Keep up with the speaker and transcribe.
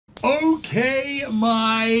Okay,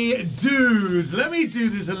 my dudes, let me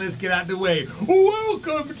do this and let's get out the way.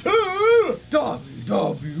 Welcome to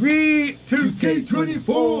WWE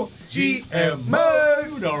 2K24 GM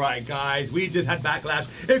mode. All right, guys, we just had Backlash.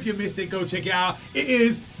 If you missed it, go check it out. It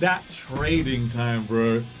is that trading time,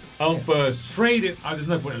 bro. First, trade it. Oh, there's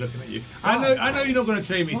no point in looking at you. I know you're not gonna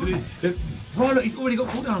trade me. So bro, look, he's already got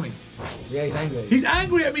pulled down on me. Yeah, he's angry. He's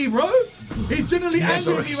angry at me, bro. He's generally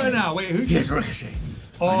angry at me right now. Wait, who? He's Ricochet.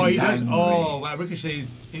 Oh, he does. Oh, wow, Ricochet.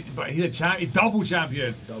 But he's a champ. He's double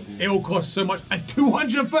champion. It will cost so much, and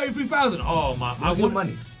 233,000. Oh my! I want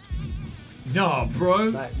money. No, bro.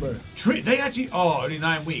 Like, bro. They actually. Oh, only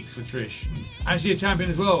 9 weeks for Trish, and she's a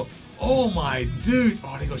champion as well. Oh my dude.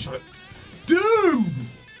 Oh, they got shot. Dude,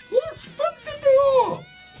 what expensive they are.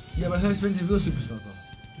 Yeah, but how expensive your superstar though?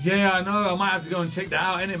 Yeah, I know. I might have to go and check that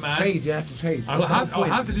out, innit, man? Trade, you have to trade. I'll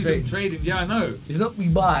have to do some trading. Yeah, I know. It's not we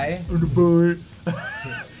buy.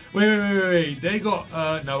 Wait. They got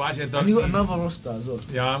no, actually I don't. And you got another roster as well.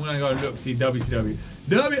 Yeah, I'm gonna go and look, see WCW.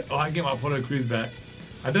 Oh, I can get my Apollo Crews back.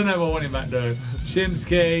 I don't know if I want him back though.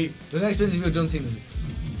 Shinsuke. What's expensive your John Cena?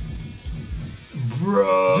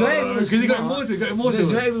 Bro, because he got Immortals. You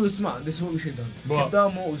know if was smart, this is what we should have done. What? Keep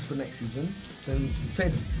down Immortals for next season, then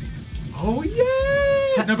trade them. Oh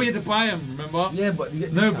yeah! No, but you had to buy them, remember? Yeah, but you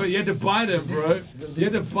get no, but you had to buy them, bro. You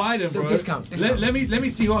had to buy them, bro. Discount. Let me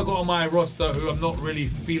see who I got on my roster who I'm not really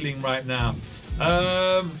feeling right now.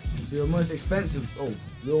 So your most expensive. Oh,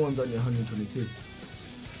 your one's only 122.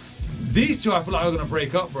 These two I feel like are gonna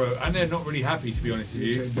break up, bro, and they're not really happy to be honest with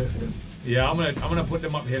you. Trade both of them. Yeah, I'm gonna put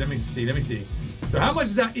them up here. Let me see. So how much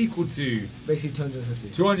is that equal to? Basically 250.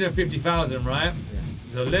 250,000, right? Yeah.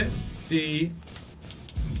 So let's see.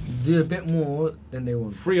 Do a bit more than they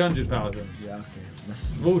want. 300,000. Yeah, okay.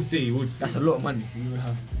 We'll see. That's a lot of money you will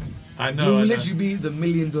have. I know. You will literally be the $1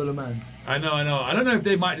 million man. I know. I don't know if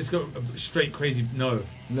they might just go straight crazy. No,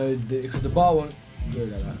 because the bar won't go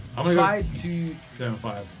like that. I'm gonna try go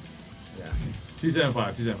 275. Yeah.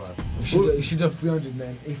 275. You should have 300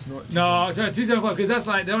 then, if not. No, I'll try 275 because that's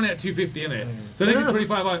like they're only at 250, isn't it? Yeah. So they get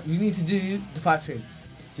 25. You need to do the 5 trades.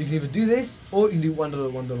 So you can either do this or you can do $1,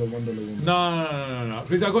 $1, $1. No.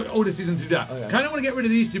 Because I've got all the season to do that. Okay. Kind of want to get rid of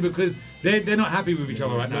these two because they're not happy with each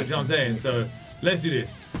other right now. You know what I'm saying? So let's do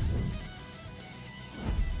this.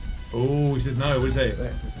 Oh, he says no. What do you say?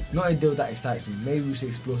 Wait, not a deal that excites me. Maybe we should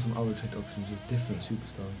explore some other trade options with different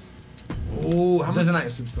superstars. Oh, how much? Doesn't like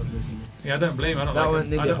your superstars, basically. Yeah, I don't blame him. I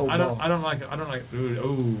don't like it.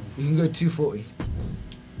 Oh. You can go 240.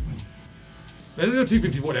 Let's go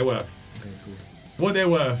 250 what they're worth. Okay, cool. What they're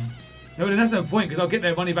worth. No, then that's no point because I'll get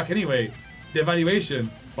their money back anyway. Their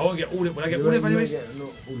valuation. I won't get all it. Will I get all their valuation?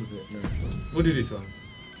 Not all of it, no. We'll do this one.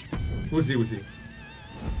 We'll see.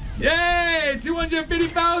 Yay!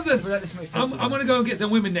 250,000! I'm gonna go and get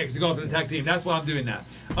some women next to go after the tag team. That's why I'm doing that.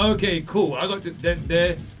 Okay, cool. I got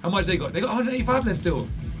how much they got? They got 185 left still.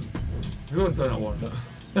 Who else don't I want? No.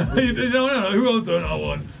 Who else don't I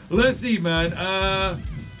want? Let's see, man.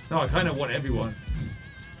 No, I kind of want everyone.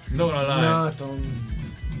 Not gonna lie. Nah, Dom.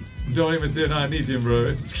 Dominic Mysterio, no, I need him,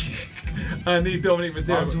 bro. I need Dominic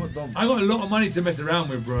Mysterio. I got a lot of money to mess around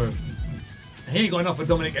with, bro. He ain't got enough for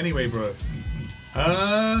Dominic anyway, bro.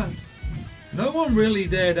 No one really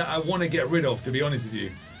there that I want to get rid of, to be honest with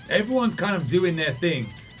you. Everyone's kind of doing their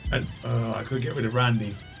thing. And I could get rid of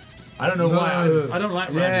Randy. I don't know why. I don't like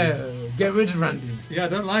Randy. Yeah, get rid of Randy. Yeah, I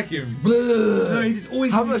don't like him. No, he just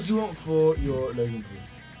always. How much do you want for your Logan Paul?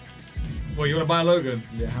 Well, you want to buy Logan?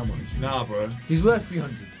 Yeah, how much? Nah, bro. He's worth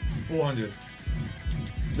 300. 400.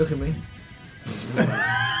 Look at me.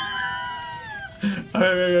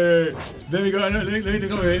 Hey. There we go. Let me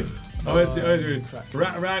go here. Oh, let's see.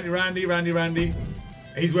 Randy.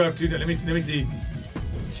 He's worth 2. Let me see.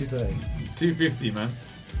 230. 250, man.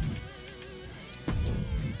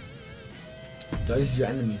 So this is your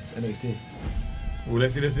enemies, NXT. Oh,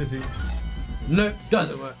 let's see. No,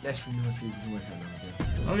 doesn't work. Let's see if we can work out now.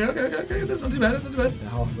 Okay. That's not too bad. They're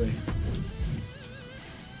halfway.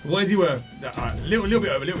 What is he worth? Alright, little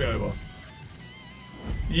bit over.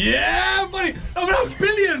 Yeah, buddy! I'm gonna have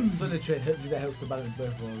billions! Hopefully that helps to balance both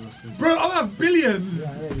of our rosters. Bro, I'm gonna have billions!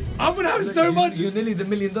 Yeah, I'm gonna have so much! You're nearly the $1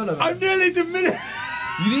 million man. I'm nearly the million!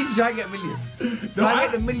 You need to try and get millions. Try and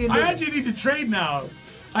get the $1 million. I actually need to trade now.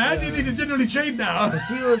 I actually need to generally trade now.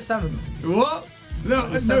 See your stamina. What? No,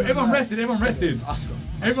 everyone rested. Oscar.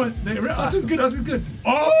 Oscar's good.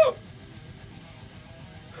 Oh!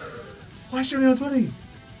 Why is she only on 20?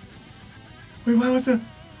 Wait, why was it?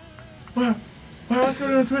 What? What's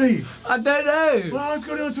going on 20? I don't know. What's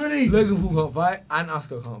going on 20? Logan Paul can't fight and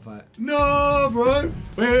Asuka can't fight. No, bro.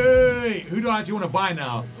 Wait. Who do I actually want to buy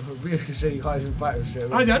now? Ricochet, you can't even fight with shit.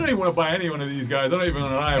 Actually, I don't even want to buy any one of these guys. I don't even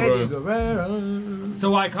want to lie, Eddie bro. Guerrero.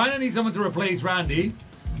 So I kind of need someone to replace Randy,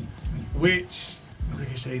 which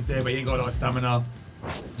Ricochet's there, but he ain't got a lot of stamina.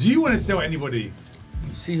 Do you want to sell anybody?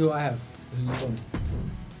 See who I have. Who you want?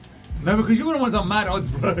 No, because you're going to want some mad odds,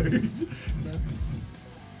 bro. No.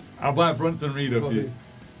 I'll buy Bronson Reed For off you. who?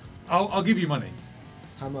 I'll give you money.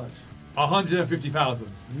 How much? 150,000.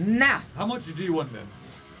 Nah. How much do you want then?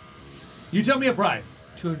 You tell me a price.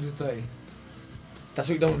 230. That's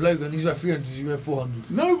what you done with Logan. He's worth 300. You worth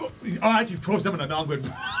 400. No, actually 12 7. No, I'm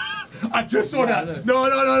good. I just saw Yeah, that. No.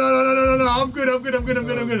 I'm good.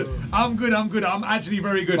 I'm actually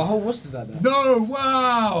very good. My whole roster's like that.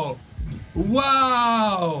 No,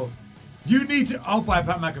 wow. You need to. I'll buy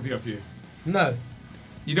Pat McAfee off you. No.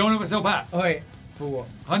 You don't want to sell Pat? Oh wait. For what?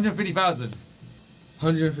 150,000.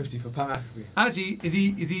 150 for Pat McAfee. Actually, is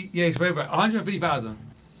he? Yeah, he's very. 150,000.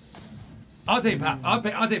 I'll take Pat. I'll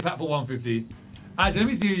take Pat for 150. Actually, let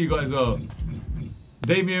me see who you got as well.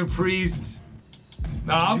 Damian Priest.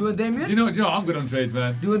 Nah, You want Damian? Do you know what? I'm good on trades,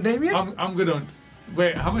 man. Do you want Damian? I'm good on.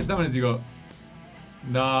 Wait, how much stamina has he got?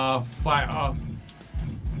 Nah, fighter.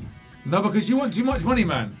 No, because you want too much money,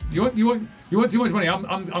 man. You want too much money.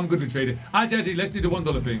 I'm good with trading. Actually, let's do the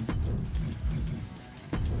 $1 thing.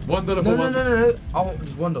 $1 for No. I want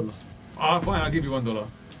just $1. Ah, fine. I'll give you $1.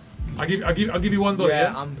 I'll give you $1.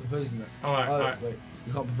 Yeah. I'm proposing that. All right. Wait,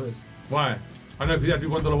 you can't propose. Why? I know, because you have to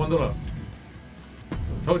be $1.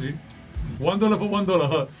 Told you. $1 for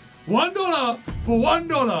 $1. $1 for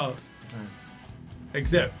 $1.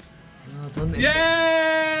 Accept. No, don't accept.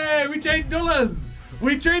 Yay! We changed dollars.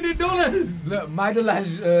 We traded dollars. Look, my dollar has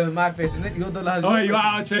my face in it. Your dollar has. All right, you are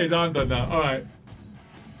out of trades. I'm done now. All right.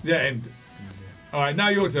 Yeah, end. All right, now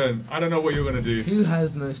your turn. I don't know what you're gonna do. Who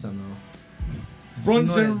has no stamina?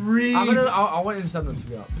 Bronson Reed. I want him stamina to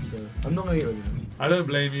get up, so I'm not gonna get rid of him. I don't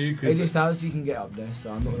blame you. AJ Styles, he can get up there,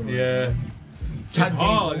 so I'm not gonna. Yeah. Chad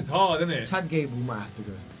Gable, It's hard, isn't it? Chad Gable might have to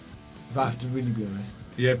go. If I have to really be honest.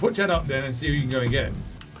 Yeah, put Chad up then and see who you can go and get.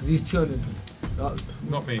 Because he's 220.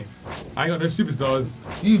 Not me. I ain't got no superstars.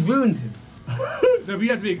 You've ruined him. No, but you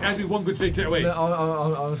have to be one good trade straight away. No,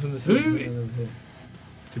 I was from the Who?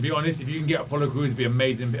 To be honest, if you can get Apollo Crews, it'd be an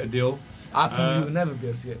amazing bit of deal. I probably would never be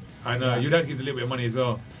able to get. I know, you'd have to give a little bit of money as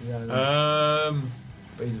well. Yeah, I know.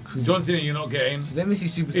 But he's a cruiser. John Cena, you're not getting. So let me see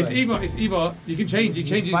superstar. It's either. You can change. You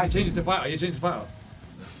change it to fighter. You change to fighter.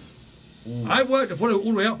 Ooh. I worked Apollo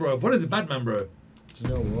all the way up, bro. Apollo's a bad man, bro. Do you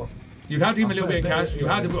know what? You'd have to give him a I'll little bit of put a cash. bit- You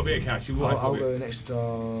have to yeah. put a bit of cash. You will have to I'll put go it. an extra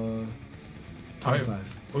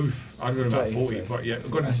 25. Oof, I'd go about 40, 30. but yeah, I'll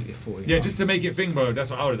go on. actually get 40. Yeah, just to make it thing, bro. That's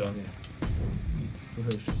what I would have done. Yeah.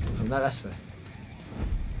 That's fair.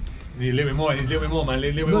 You need a little bit more. You need a little bit more, man. A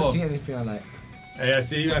little I'm bit not more. seeing anything I like. Yeah,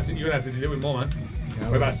 see, you're gonna have to do a little bit more, man. Yeah,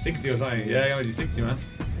 We're about 60 or something. Yeah, I'm gonna do 60, man.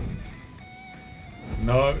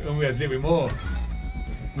 No, we have a little bit more.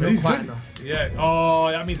 Not He's quite good. enough. Yeah. Oh,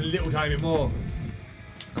 that means a little tiny bit more.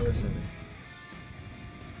 I'm gonna say it.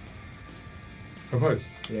 Propose.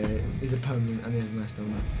 Yeah, he's a permanent and he has a nice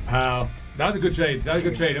down there. How? That was a good trade. That was a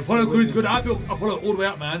good trade. Apollo Crews is good. I built Apollo all the way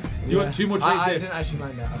up, man. You got 2 more trades I left. didn't actually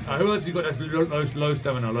mind that. Okay. Who else you got that's low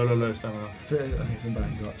stamina? Low stamina. Okay, Finn Balor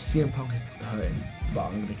can go up. CM Punk is hurting, but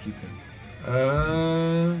I'm gonna keep him.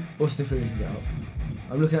 Austin Theory can get up.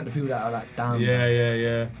 I'm looking at the people that are like down.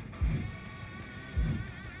 Yeah.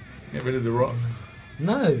 Get rid of the Rock.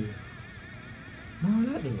 No, I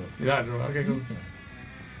like the Rock. You like the Rock? Okay, cool.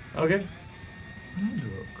 Yeah, Okay. I like the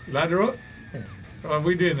Rock. Like the Rock? Yeah. What are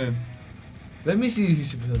we doing then? Let me see who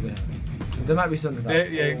superstars they have. So there might be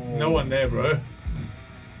something. No one there, bro.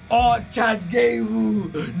 Oh, Chad Gable!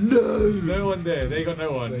 No! No one there. They got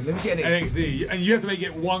no one. Wait, let me see NXT. NXT. And you have to make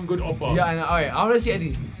it one good offer. Yeah, I know. Alright, I want to see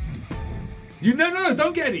Eddie. No,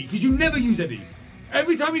 don't get Eddie, because you never use Eddie.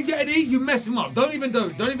 Every time you get Eddie, you mess him up. Don't even do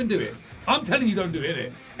it. I'm telling you, don't do it,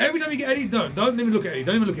 innit? Every time you get Eddie, don't even look at Eddie.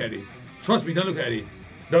 Don't even look at Eddie. Trust me, don't look at Eddie.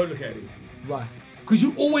 Don't look at Eddie. Why? Because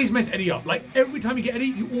you always mess Eddie up. Like, every time you get Eddie,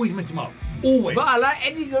 you always mess him up. Always. But I like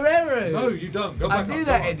Eddie Guerrero. No, you don't. Go I back do up. that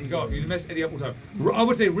Go up. Eddie. Go up. You mess Eddie up all the time. I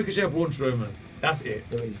would say Ricochet or Braun Strowman. That's it.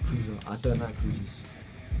 Yeah, he's a cruiser. I don't like cruisers.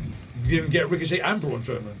 You didn't even get Ricochet and Braun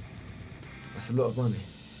Strowman. That's a lot of money.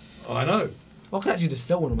 Oh, I know. I could actually just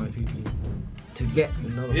sell one of my people to get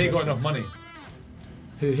another. He ain't got person. enough money.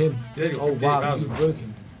 Who, him? Yeah, he got oh wow, 58,000. he's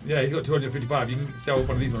broken. Yeah, he's got 255. You can sell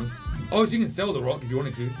one of these ones. Oh, so you can sell The Rock if you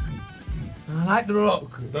wanted to. I like The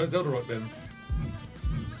Rock. Don't sell The Rock then.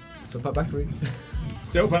 So Pat McAfee.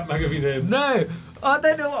 Sell Pat McAfee then. No, I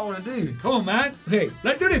don't know what I want to do. Come on, man. Okay,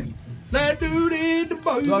 Let's do this. That dude in the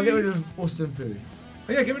boat. Do I get rid of Austin Theory?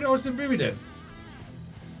 Oh, yeah, get rid of Austin Theory then.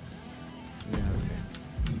 Yeah, okay.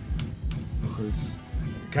 Because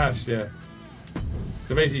cash, yeah.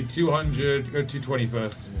 So basically 200, go 220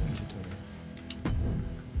 first. yeah,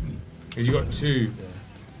 220. Because you got 2. Yeah.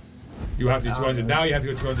 You have to do 200. Now you have to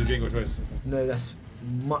go 200 jingle choice. No, that's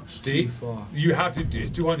much too far. You have to do it's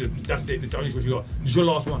 200. That's it. It's the only choice you got. It's your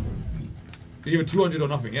last one. You have 200 or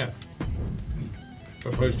nothing, yeah.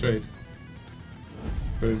 For post trade.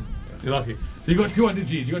 Boom. You're lucky. So you got 200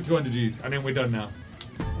 Gs. You got 200 Gs, and then we're done now.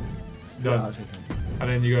 Done. Yeah, I'll take that. And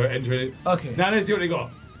then you go enter it. Okay. Now let's see what they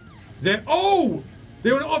got. They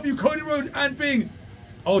they want to offer you Cody Rhodes and Bing.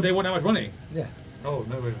 Oh, they want that much money. Yeah. Oh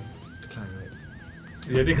no, wait. Decline rate.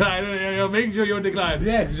 Yeah, decline. Yeah, make sure you're declined.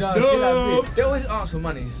 Yeah, because No. they always ask for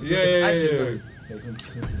money. So Yeah.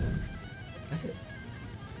 That's it.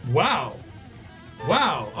 Wow.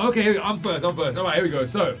 Okay, here we go. I'm first. All right, here we go.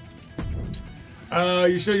 So,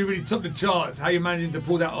 you show you really topped the charts. How you managing to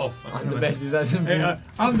pull that off? I'm the best. Is that simple? Hey,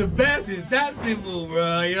 I'm the best. It's that simple,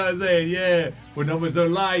 bro. You know what I'm saying? Yeah. When numbers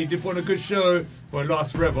don't lie, you did put on a good show. Well,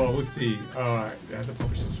 last forever. We'll see. All right. That's a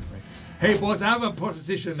proposition for me. Hey, boss, I have a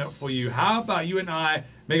proposition for you. How about you and I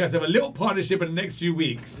make ourselves a little partnership in the next few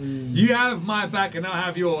weeks? You have my back and I'll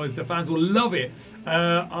have yours. The fans will love it.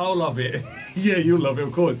 I'll love it. Yeah, you'll love it,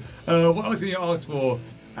 of course. What else can you ask for?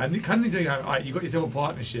 And kind of all right, you got yourself a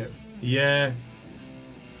partnership. Yeah.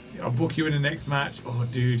 I'll book you in the next match. Oh,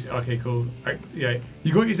 dude. Okay, cool. Yeah,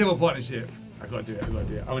 you got yourself a partnership. I gotta do it.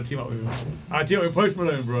 I'm gonna team up with him. I'll team up with Post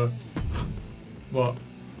Malone, bro. What?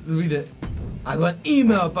 Read it. I got an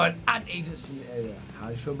email about an ad agency in the area. How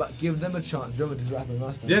do you feel about give them a chance? Remember this is what happened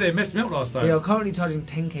last time? Yeah, they messed me up last time. They are currently charging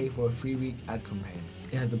 10K for a 3-week ad campaign.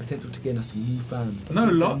 It has the potential to gain us some new fans.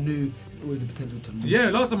 No, new. It's always the potential to lose. Yeah,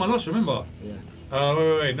 last time I lost, remember? Yeah.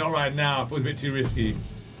 Wait, not right now. I thought it was a bit too risky.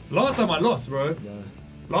 Last time I lost, bro. Yeah.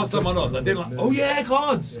 Last time I lost, I didn't like. Oh yeah,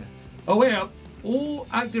 cards. Yeah. Oh wait, all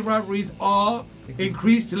active rivalries are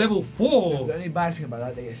increased to level 4. The only bad thing about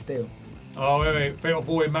that, they get stale. Oh wait, fatal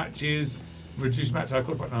 4-way matches, reduced match I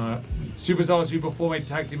could, but no. Superstars who perform a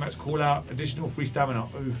tag team match call out additional free stamina.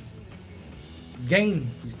 Oof. Gain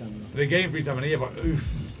free stamina. They gain free stamina, yeah, but oof.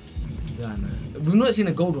 Yeah, I know. We've not seen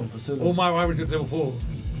a gold one for so long. All my rivalries get to level 4.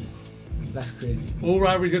 That's crazy. All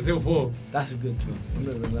rivalries get to level 4. That's a good one. I'm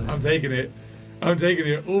not gonna lie. I'm taking it.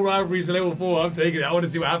 All rivalries to level 4. I'm taking it. I want to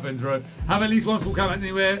see what happens, bro. Have at least one full count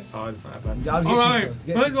anywhere. Oh, it's not that bad. Yeah, all right. First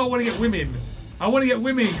of all, I want to get women. I want to get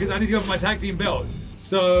women because I need to go for my tag team belts.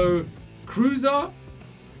 So, Cruiser,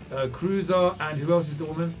 and who else is the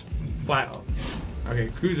woman? Fighter. Okay,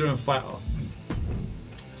 Cruiser and Fighter.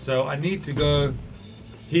 So I need to go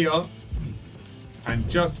here and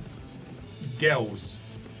just girls,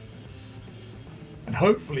 and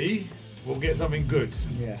hopefully we'll get something good.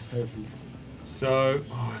 Yeah, hopefully. So,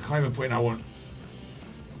 I can't even put in I want.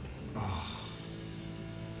 Oh.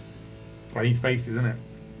 I need faces, innit?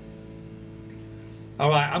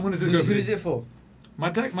 Alright, I'm gonna just go for Who this. is it for?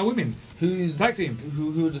 My women's. Tag teams.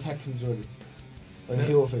 Who are the tag teams already? Like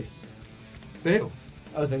heel or face? The heel.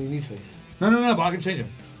 Oh, then you need face. No, but I can change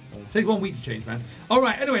them. Oh. Takes 1 week to change, man.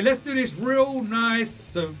 Alright, anyway, let's do this real nice.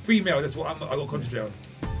 So, female, that's what I got to concentrate on.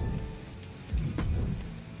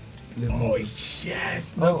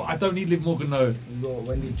 Yes! No, I don't need Liv Morgan, though. You got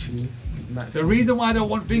Wendy Chu, Max. The reason why I don't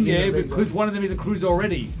want Finger here because one of them is a cruiser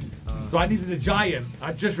already. So I needed a giant.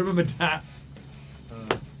 I just remembered that.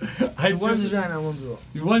 One's a giant and one's what?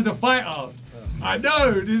 One's a fighter. I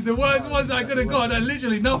know. This is the worst ones I could have got. And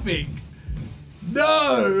literally nothing.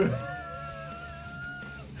 No.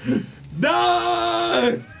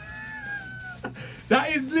 No. That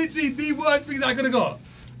is literally the worst things I could have got.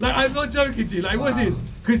 Like, I'm not joking to you. Like, what's this?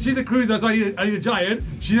 Because she's a cruiser, so I need a giant.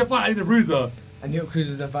 She's a fighter, I need a bruiser. And your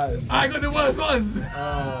cruisers and fighters. I got the worst ones.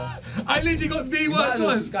 I literally got the worst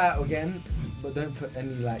ones. Sky out again, but don't put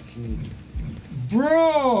any like you need.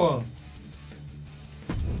 Bro!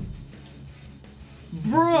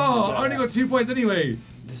 I only got 2 points anyway.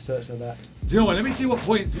 Just search for that. Do you know what? Let me see what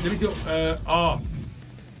points. Let me see what.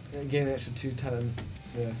 Gain an extra 2 talent.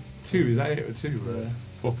 Yeah. 2, is that it? Or 2? Yeah.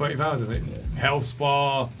 For 30,000, eh? Yeah. Health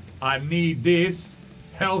spa. I need this.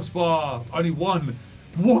 Health spa. Only 1.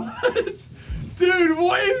 What? Dude,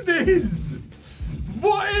 what is this?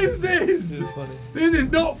 What is this? This is funny. This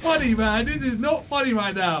is not funny, man. This is not funny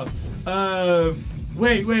right now.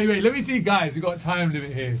 Wait. Let me see, guys. We got a time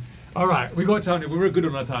limit here. All right, we got time limit. We're good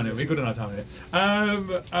on our time limit.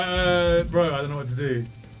 Bro, I don't know what to do.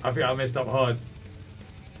 I think I messed up hard.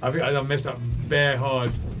 I messed up bare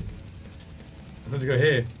hard. I have to go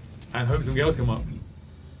here and hope some girls come up.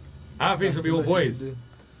 I think it's gonna be all boys.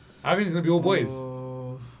 I think it's gonna be all boys.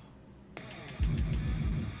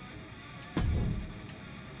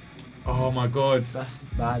 Oh my god. That's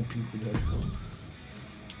bad people though.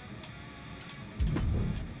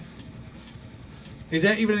 Is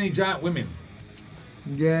there even any giant women?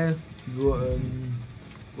 Yeah, you got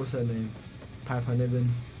what's her name? Piper Niven.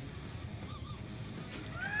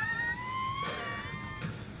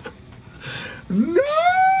 No!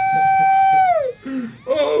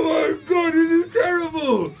 Oh my god, this is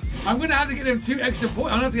terrible! I'm gonna have to get them 2 extra points.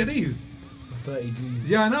 I'm gonna have to get these. For 30 Gs.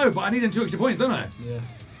 Yeah, I know, but I need them 2 extra points, don't I? Yeah.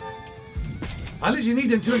 I literally need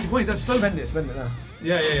them 2 extra points. That's so. Spend it now.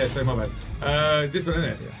 Yeah. So my bad. This one, isn't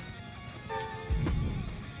it? Yeah.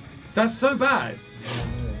 That's so bad. Yeah,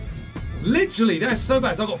 Literally, that's so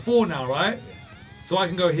bad. So I've got 4 now, right? So I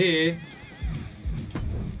can go here.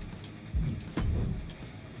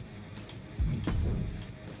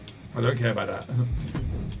 I don't care about that.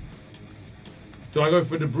 Do I go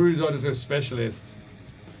for the bruiser or just go specialist?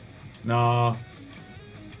 Nah.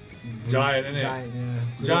 Giant, innit? Giant,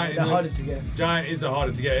 yeah. Giant They're harder to get. Giant is the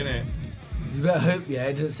harder to get, innit? You better hope, yeah,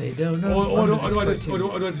 it doesn't say no. Or do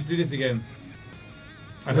I just do this again?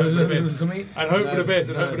 And hope for the best. And hope for the best.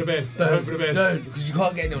 And hope for the best. And hope for the best. Don't, because you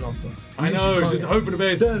can't get anyone after. I know, just hope for the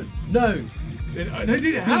best. No.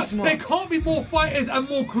 There can't be more fighters and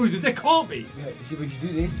more cruisers. There can't be. Yeah, see, we can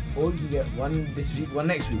do this, or you can get one this week, one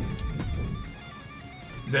next week.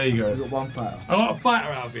 There you go. You got one fighter. I got a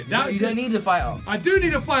fighter outfit. You don't need a fighter. I do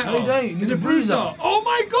need a fighter. No, you don't. You need a bruiser. Oh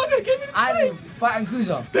my god, they gave me the same. Fighter and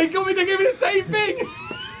cruiser. They gave me the same thing.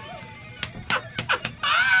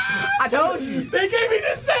 I told you. They gave me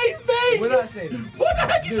the same thing. What did I say? What the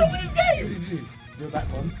heck is wrong with this game? Do it back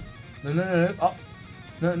one. No. Up.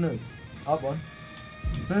 No. Up one.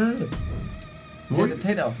 No.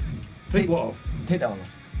 Take that off. Take what off? Take that one off.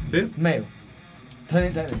 This? Male. Turn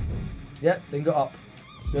it. Yep, then go up.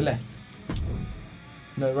 Go left.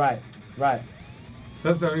 No, right.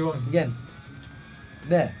 That's the only one. Again.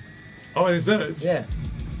 There. Oh, and it's search? Yeah.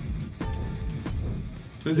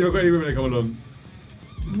 Let's see if I've got any women that come along.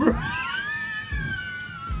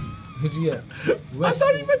 Who'd you get? I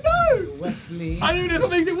don't even know! Wesley. I don't even know if that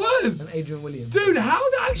makes it worse! And Adrian Williams. Dude, how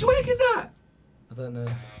the actual heck is that? I don't know.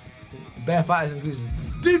 Bare fighters and cruisers.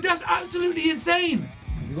 Dude, that's absolutely insane!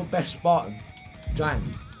 You got best Spartan. Giant.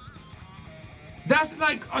 That's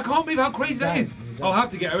like, I can't believe how crazy that is. I'll have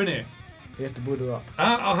to get her in it. You have to build her up.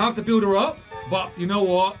 I'll have to build her up, but you know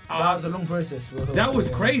what? That was a long process. That was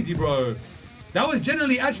crazy, bro. That was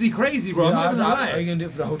generally actually crazy, bro. Yeah, I'm not gonna lie. Are you gonna do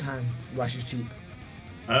it for the whole time? Why she's cheap?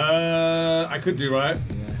 I could do, right?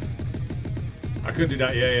 Yeah. I could do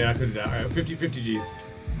that, yeah, I could do that. All right, 50-50 Gs.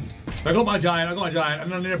 So I got my giant,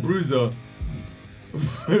 and I need a bruiser.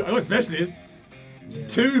 I got a specialist. Yeah.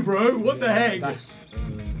 2, bro. What the heck?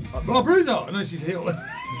 Oh, bruiser! And then she's healed.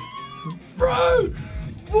 Bro!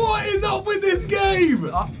 What is up with this game?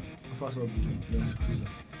 I thought I saw a cruiser.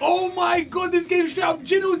 Oh my god, this game straight up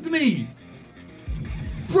jinnles me!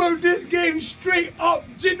 Bro, this game straight up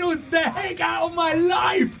jinnles the heck out of my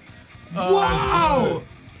life! Wow!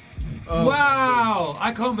 Oh, wow!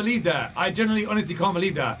 I can't believe that. I genuinely, honestly can't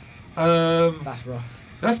believe that. That's rough.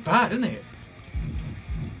 That's bad, isn't it?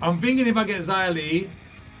 I'm thinking if I get Xia Li,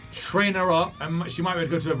 train her up, and she might be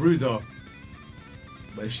able to go to a bruiser.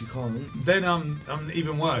 But if she can't, then I'm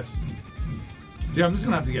even worse. Dude, I'm just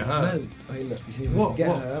gonna have to get her. No, hey look, you can either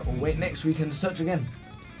get her or wait next week and search again.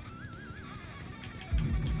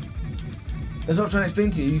 That's what I'm trying to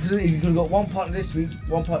explain to you. You could have got one partner this week,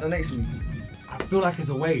 one partner next week. I feel like it's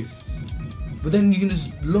a waste. But then you can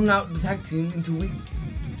just long out the tag team into a week.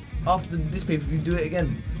 After this paper, you do it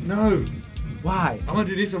again. No. Why? I'm gonna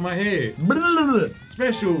do this one right here.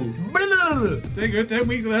 Special. There you go, 10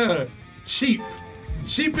 weeks on her. Cheap.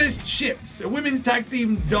 Cheapest chips. A women's tag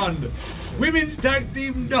team done. Women's tag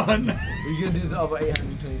team done. You're gonna do the other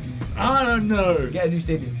 820 Gs. I don't know. Get a new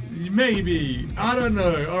stadium. Maybe. I don't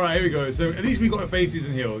know. Alright, here we go. So at least we got faces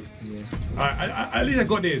and heels. Yeah. Alright, at least I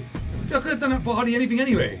got this. So I could have done that for hardly anything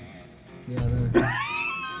anyway. Yeah, I know.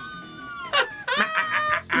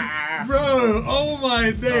 Bro, oh my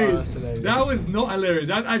days. Oh, that was not hilarious.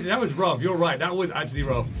 That was rough. You're right. That was actually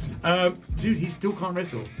rough. Dude, he still can't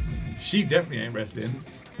wrestle. She definitely ain't wrestling.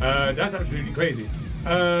 That's absolutely crazy.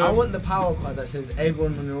 I want the power card that says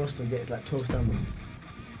everyone on the roster gets like 12 stamina.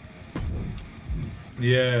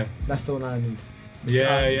 Yeah. That's the one I need.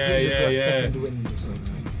 Yeah. Second wind or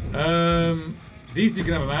something. These two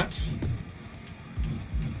can have a match.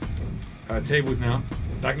 Tables now.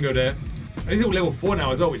 That can go there. And he's all level 4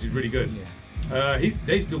 now as well, which is really good. Yeah.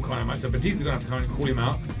 They still can't have a match, so Batista's gonna have to come and call him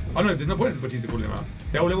out. Oh no, there's no point in Batista calling him out.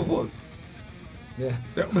 They're all level 4s. Yeah.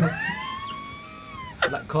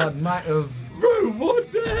 That card might have. Bro,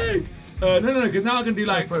 what the heck? No, because now I can do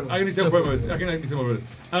like, I can do some promos. I can do some more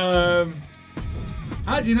promos.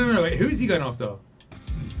 Actually, no, wait, who's he going after?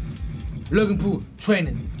 Logan Paul,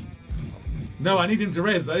 training. No, I need him to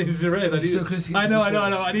rest. I need him to rest. I know.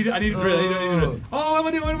 I need him to rest. Oh,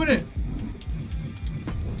 what am I doing?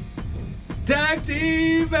 Tag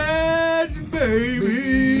team match,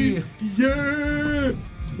 baby. Yeah.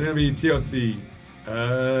 They're gonna be TLC.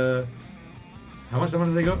 How much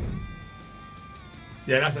stamina do they got?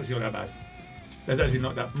 Yeah, that's actually not that bad. That's actually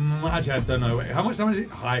not that. Actually, I don't know. Wait, how much stamina is it?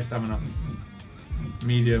 High stamina.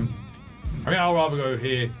 Medium. I mean, I'll rather go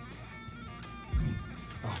here.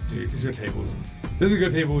 Oh, dude, these are good tables. These are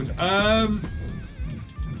good tables. Bruh.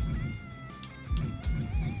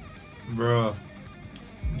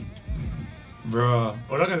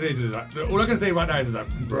 All I can say is that. All I can say right now is that.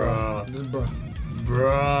 Bruh. Just bruh.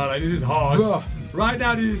 Bruh, like this is harsh. Bruh. Right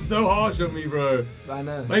now, this is so harsh on me, bro. I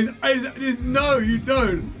know. Like, no, you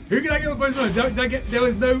don't. Who can I get a points on? Don't get. There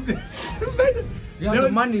was no. You have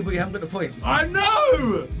the money, but you haven't got the points. I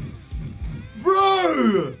know,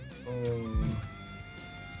 bro. Oh.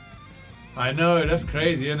 I know, that's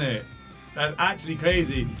crazy, isn't it? That's actually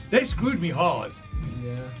crazy. They screwed me hard.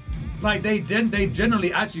 Yeah. Like they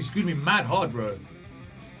generally actually screwed me mad hard, bro.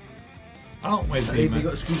 I don't wait. They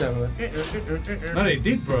got a screwdriver. No, they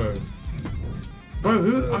did, bro. Bro,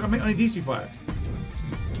 who? I can make only these two fight.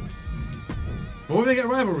 But what if they get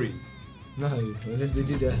rivalry? No, and if they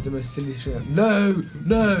do, that's the most silly shit. No,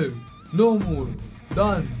 normal,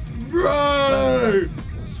 done. Bro!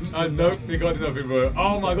 I don't think I did nothing, bro.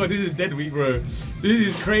 Oh my god, this is dead week, bro. This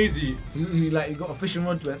is crazy. You got a fishing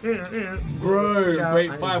rod to it. Bro,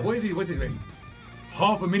 wait, 5. What is he? What's his rate?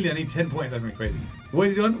 500,000. I need 10 points. That's gonna be crazy. What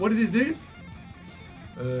is he on? What does this do?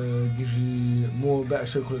 Gives you better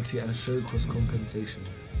show quality and show cost compensation.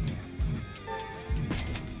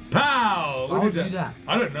 Pow! Why would you do that?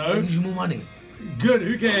 I don't know. It gives you more money. Good,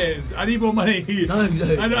 who cares? I need more money. No, you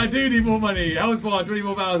don't. I do need more money. House bar,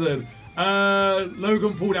 24,000.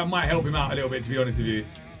 Logan Paul, that might help him out a little bit, to be honest with you.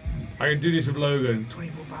 I can do this with Logan.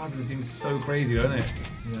 24,000 seems so crazy, doesn't it?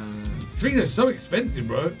 Yeah. Springs are so expensive,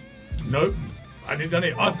 bro. Nope. I didn't done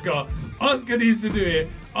it. Oscar needs to do it.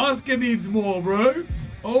 Oscar needs more, bro.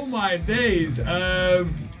 Oh my days.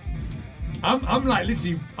 I'm like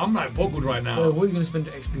literally, I'm like boggled right now. What are you gonna spend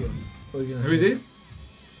your XP on? What are you gonna Who is this?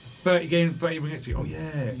 30 game, 30 win XP. Oh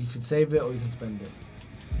yeah. You can save it or you can spend it.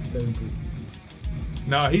 Logan Paul.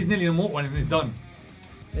 No, he's nearly an Immortal one and it's done.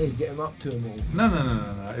 Hey, get him up to Immortal. No.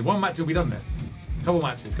 One match will be done there. Couple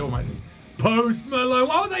matches. Post Malone.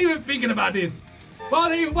 Why was I even thinking about this? Why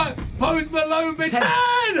was I even Post Malone, bitch? 10!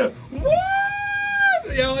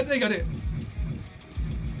 What? Yeah, I think I did.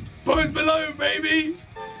 Post Malone, baby.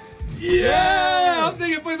 Yeah, I'm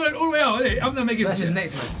taking Post Malone all the way out. I'm gonna make it. That's his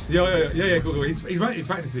next match. Yeah, cool. He's right. He's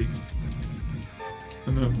fighting this week.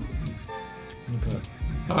 No.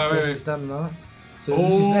 Wait. Stamina. So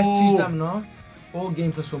use less 2 stamina or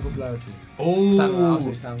gain +1 popularity. Oh. Stamina. I'll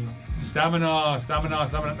say stamina. Stamina.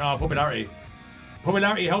 No, popularity.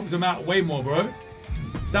 Popularity helps him out way more, bro.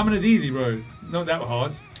 Stamina's easy, bro. Not that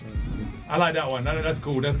hard. I like that one. That's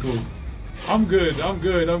cool. I'm good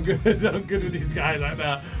with these guys like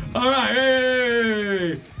that. All right,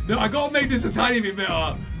 hey. No, I gotta make this a tiny bit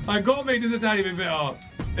better.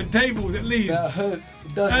 The tables, at least. That hurt.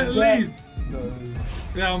 At least. No.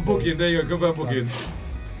 Yeah, I'm booking. There you go. Confirm booking.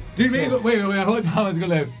 Dude, wait. What time has got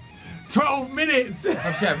left? 12 minutes.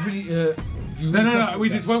 Actually, I really. No. We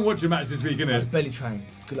just won't watch a match this week, innit? I was barely trying.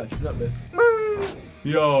 Good luck. Keep it up there.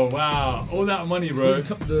 Yo, wow. All that money, bro.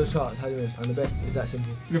 Top of the charts, how do you know? And the best is that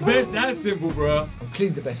simple. The best, that's simple, bro. I'm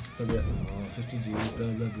clean the best. 50 G's, blah,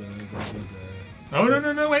 blah, blah. Oh,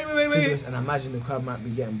 no, wait. And I imagine the crowd might be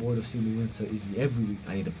getting bored of seeing me win so easily every week.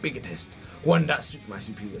 I need a bigger test. One that suits my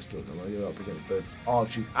superior skills. You're up against both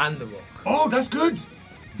R-Truth and The Rock. Oh, that's good.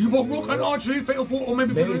 You want Rock and R-Truth, Fatal 4, or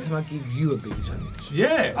maybe this time I give you a bigger challenge.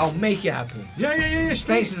 Yeah. I'll make it happen. Yeah.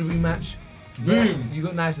 Straight to the rematch. Boom. Yeah, you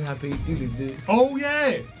got nice and happy. Do. Oh,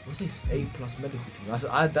 yeah. What's this? A+ medical team.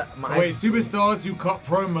 Wait, superstars who cut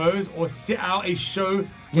promos or sit out a show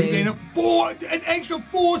will gain an extra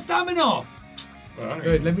 4 stamina.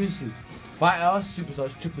 Good, let me just see. Fighter,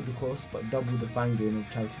 superstars triple the cost but double the fan gain of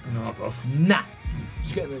charity. No, bro. Nah.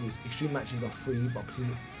 Just get those. Extreme matches are free, but please.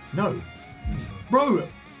 No. Bro,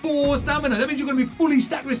 4 stamina. That means you're going to be fully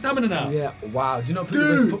stacked with stamina now. Yeah, wow. Do you not put the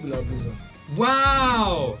most popular bruiser?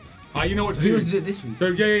 Wow. Alright, you know what to do. Who wants to do it this week? So,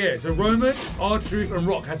 yeah. So, Roman, R-Truth, and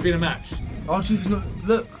Rock has to be in a match. R-Truth is not.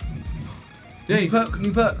 Look. Yeah, new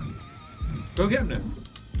perk. Go get him then.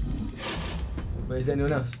 Wait, is there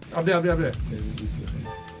anyone else? Up there. Yeah,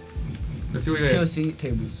 Let's see what you TLC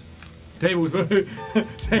tables. Tables, bro.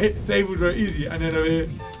 Tables, bro. Easy. And then over here.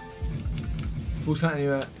 Full count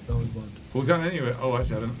anywhere. No holds barred. Full count anywhere. Oh,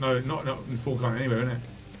 actually, I don't. No, not full count anywhere, isn't it?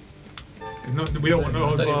 It's not. We don't want no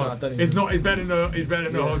holds bars. It's not. It's better than no. It's better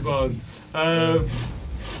than no holds bars.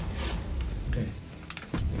 Okay.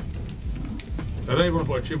 So I don't even want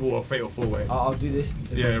to put a triple or fatal four way. I'll do this.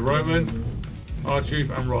 Yeah, Roman, R-Truth,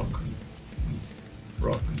 and Rock.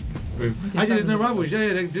 Rock. Actually, there's no rivalries.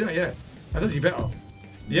 Yeah, they can do that. Yeah, that's actually better.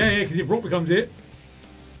 Yeah, because if Rock becomes it,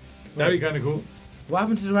 that'd be kind of cool. What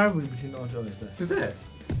happened to the rivalry between R-Truth and there? It's there.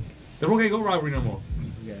 The Rock ain't got rivalry no more.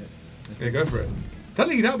 Yeah. Yeah, go for it.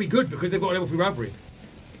 Technically, that would be good because they've got a level 3 rivalry.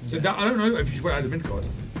 So that, I don't know if you should put it as a mid card.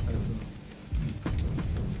 I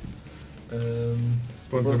don't know.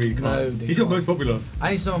 Bronson Reed can't. He's your most popular.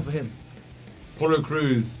 I need someone for him. Apollo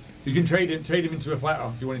Crews. You can trade him into a fighter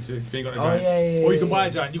if you wanted to. If you ain't got no giants. Yeah, or you can buy a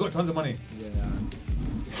giant. You got tons of money. Yeah.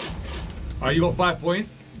 Alright, you got 5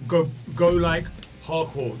 points. Go like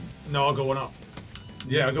hardcore. No, I'll go one up.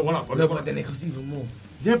 Yeah, I'll go one up. No, but then it costs even more.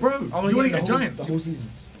 Yeah, bro. You want to get a giant? The whole season.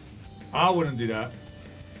 I wouldn't do that.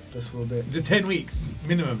 Just for a bit. The 10 weeks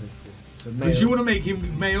minimum. Because you want to make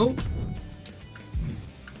him male.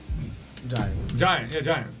 Giant.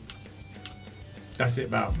 Giant. That's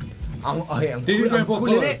it, Bow. I'm This is going for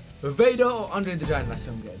calling it Vader or Andre the Giant. That's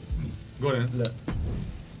what I'm getting. Go on then. Look.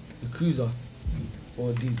 Yakuza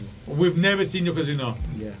or Diesel. We've never seen Yokozuna.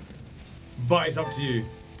 Yeah. But it's up to you.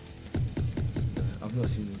 I've not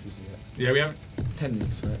seen Yakuza yet. Yeah, we haven't. 10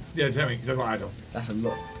 weeks, right? Yeah, 10 weeks. That's what I do. That's a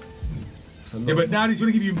lot. Yeah, but now he's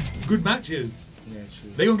going to give you good matches. Yeah,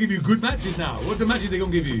 true. They're going to give you good matches now. What's the matches they're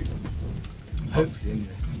going to give you? Hopefully,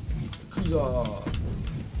 anyway. Yakuza.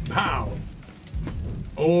 Pow.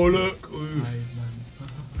 Oh, look. Oof.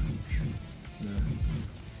 No.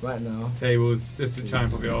 Right now. Tables, just to try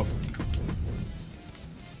and pop it off.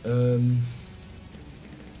 You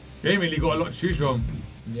ain't really got a lot to choose from.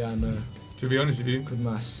 Yeah, I know. To be honest with you. Because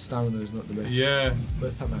my stamina is not the best. Yeah.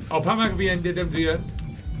 Where's Pac-Man? Oh, Pac-Man could be in them too, yeah?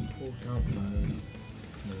 Full count? No.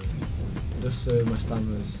 Just so my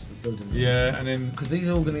stamina is building. Yeah, and then. Because these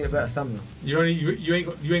are all gonna get better stamina. You ain't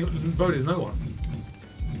got bro, there's no one.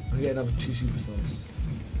 I get another 2 superstars.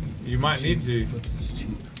 You might need to. It's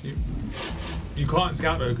cheap. You can't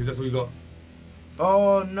scout though, because that's all you got.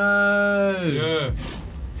 Oh no! Yeah.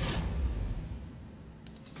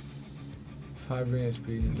 5 ring HP,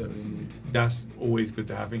 you don't really need. That's always good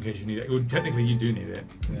to have in case you need it. Well, technically you do need it.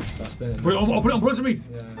 Yeah, so I spend it. I'll put it on Bronson Reed.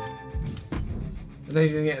 Yeah. And then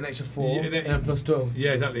he's gonna get an extra 4 Yeah, and plus 12.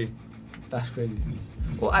 Yeah, exactly. That's crazy.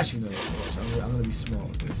 Well, actually, no. I'm gonna be smart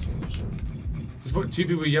with this. Just put 2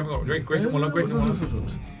 people you haven't got. Grayson one, Grayson one.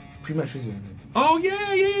 Pre-match physio. Oh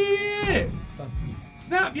yeah.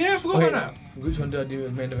 Snap, yeah, I forgot about that. Which one do I do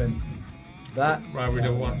with main event? That. Rivalry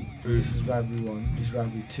number 1. This is rivalry 1. This is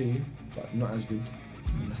rivalry 2, but not as good.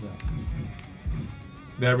 And that's that.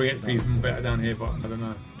 Their ring XP is better down here, but I don't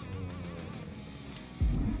know.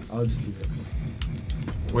 I'll just leave it.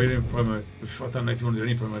 What are you doing promos? I don't know if you want to do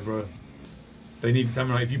any promos, bro. They need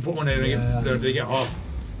samurai. If you put one there, they get half.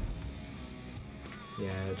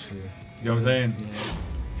 Yeah, true. You know what I'm saying? Yeah.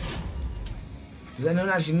 Does anyone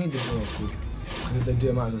actually need this one? Because if they do,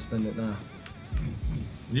 I might as well spend it now.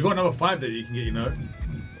 You got another 5 that you can get, you know?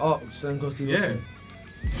 Oh, Stone Cold Steve Austin.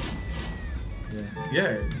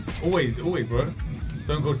 Yeah, always, bro.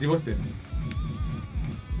 Stone Cold Steve Austin.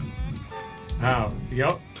 How?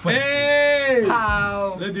 Yup. 20. Hey!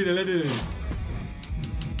 How? Let's do it.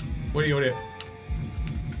 What do you got?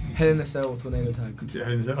 Hell in a Cell or Tornado Tag.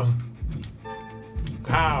 Hell in a Cell.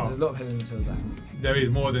 How? There's a lot of Hell in a Cell there. There is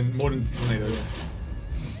more than tornadoes.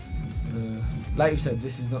 Yeah. Like you said,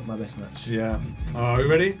 this is not my best match. Yeah. Are we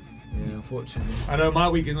ready? Yeah, unfortunately. I know my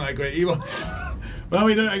week is not a great either. Well,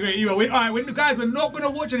 we don't have a great either. Alright, guys, we're not going to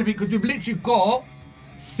watch anything because we've literally got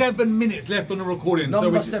 7 minutes left on the recording.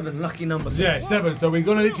 Number 7, lucky number 7. Yeah, 7. So we're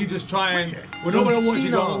going to literally just try and... We're not going to watch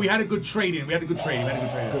it long, but we had a good trading. Good. We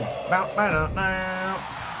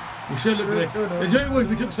should look at it. The joke was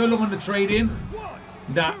we took so long on the trading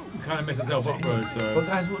that we kind of messed ourselves up, bro. So. But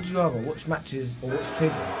guys, what would you rather? Watch matches or watch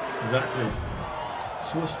trading? Exactly.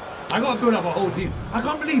 So I got to build up a whole team. I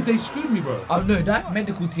can't believe they screwed me, bro. Oh no, that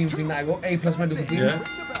medical team thing that I got, A+ medical team.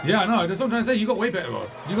 Yeah, I know. That's what I'm trying to say. You got way better, bro.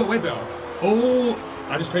 You got way better. Oh,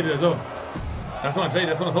 I just traded as well. That's what I traded.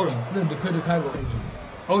 That's what I told him. No, Dakota Kai got injured.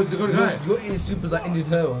 Oh, it's Dakota Kai. Your inner supers that injured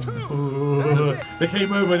her one. They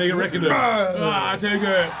came over and they reckoned it. I take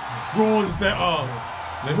it. Raw's better.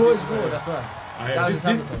 Raw is Raw, that's right.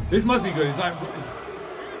 This must be good. It's like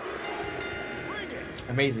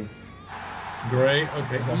amazing. Great.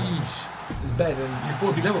 Okay. Yeesh. It's better than you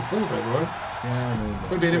thought it'd be level 4 though, bro. Yeah, I know.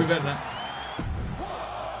 Could be a little bit better than that.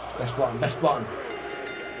 Best one, best one.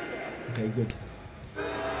 Okay, good.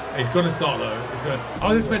 It's going to start though. It's going to...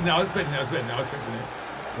 I was expecting it.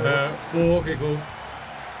 4, okay, cool.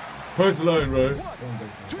 Post Malone, bro.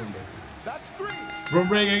 From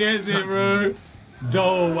ring against it, bro.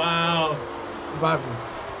 Oh, wow. Rivalry.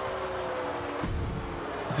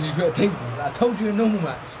 Because you've got tables. I told you a normal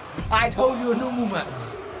match.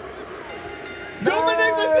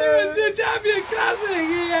 Dominic Mysterio's the champion, classic,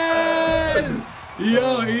 yes!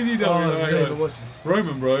 Yo, easy W. Watch this.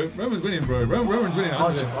 Roman, bro. Roman's winning, bro. Roman's winning.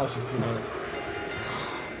 Archie, please.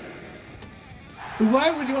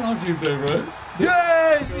 Why would you want Archie to play, bro?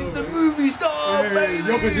 Yes, he's the movie star, baby.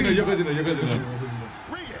 Yokozuna.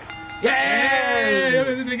 Yeah!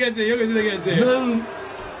 Yokozuna gets it.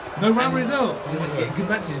 No round result. He's going to get good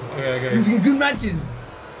matches. Okay. He's getting good matches.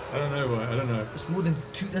 I don't know. It's more than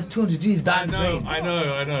that's 200 G's bad. I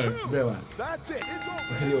know. Bray Wyatt. That's it. It's over.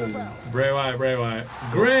 Look at the audience. Bray Wyatt.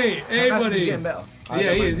 Great, hey buddy. He's getting better.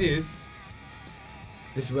 Yeah, he is.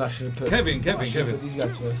 This is where I should have put. Kevin. Put these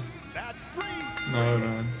guys first. That's 3.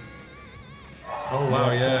 No. Oh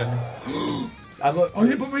wow, yeah. I got. Oh,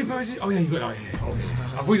 you put pre-match. Oh yeah, you got. Oh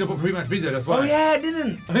yeah. I thought you put pre-match video. That's why. Oh yeah, I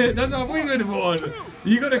didn't. That's what I thought you would have put on.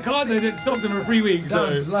 You got a card though that stopped them for 3 weeks. That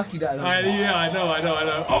was lucky that. I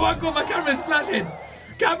know. Oh my god, my camera's flashing.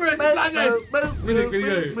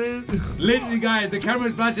 Literally, guys, the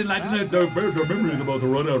camera's flashing like to know. So, the memory is about to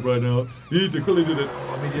run out right now. You need to quickly do it.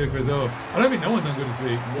 Oh, mediocre as well. I don't think no one's done good this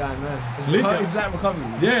week. Yeah, I know. It's like recovery.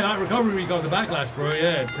 Yeah, like recovery week after backlash, bro.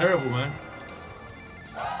 Yeah, terrible, man.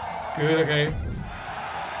 Good, okay.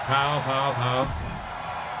 Pow.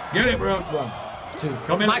 Get it, bro. 1, 2.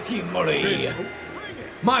 Come in. Mighty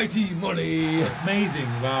Molly. Amazing.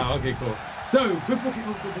 Wow, okay, cool. So, good booking.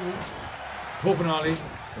 Poor finale.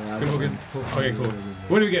 Yeah, good booking. Okay, cool.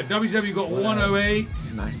 What do we get? WCW got 108.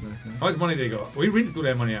 Nice. How much money they got? We rinsed all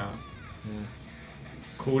their money out. Yeah.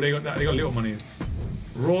 Cool, they got that. They got little monies.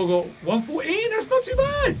 Raw got 114. That's not too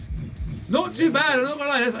bad. Not too bad. I'm not gonna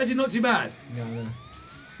lie. That's actually not too bad. Yeah, I know.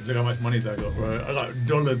 Look how much money I got, bro. I got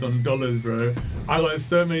dollars on dollars, bro. I got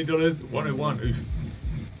so many dollars. 101. Oof.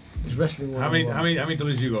 It's wrestling. How many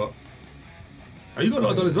dollars you got? Oh, you got a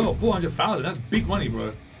lot of dollars as well. 400,000. That's big money,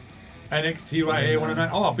 bro. NXT right here. 109.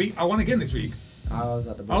 Oh, I won again this week. I was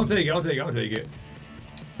at the I'll take it.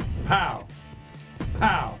 Pow.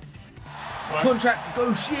 Right. Contract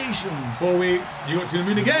negotiations. 4 weeks. You got to the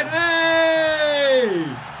moon again. Hey!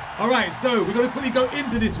 All right, so we're going to quickly go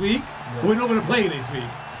into this week. Yeah. We're not going to play this week.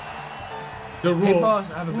 So Raw. Hey,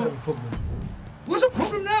 boss, I have a bit of a problem. What's the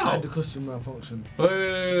problem now? I had the costume malfunction.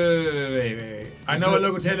 Wait. I know a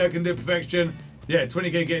local tailor can do perfection. Yeah,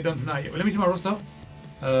 20k, get it done tonight. Well, let me see my roster.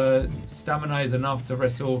 Stamina is enough to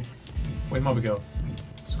wrestle. Where's Mother Girl?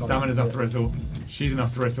 Stamina is enough to wrestle. She's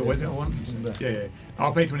enough to wrestle. Where's the other one? Yeah.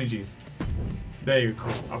 I'll pay 20 G's. There you go.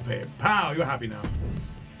 Cool. I'll pay it. Pow, you're happy now.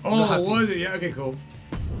 Oh, was it? Yeah, okay, cool.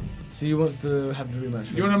 So you want to have the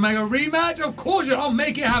rematch? You want to make a rematch? Of course, I'll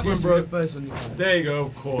make it happen, bro. There you go,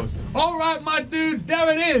 of course. All right, my dudes, there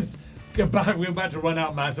it is. Goodbye. We're about to run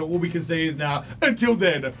out, man. So all we can say is now, until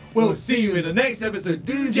then, we'll see you in the next episode.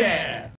 Dude, yeah.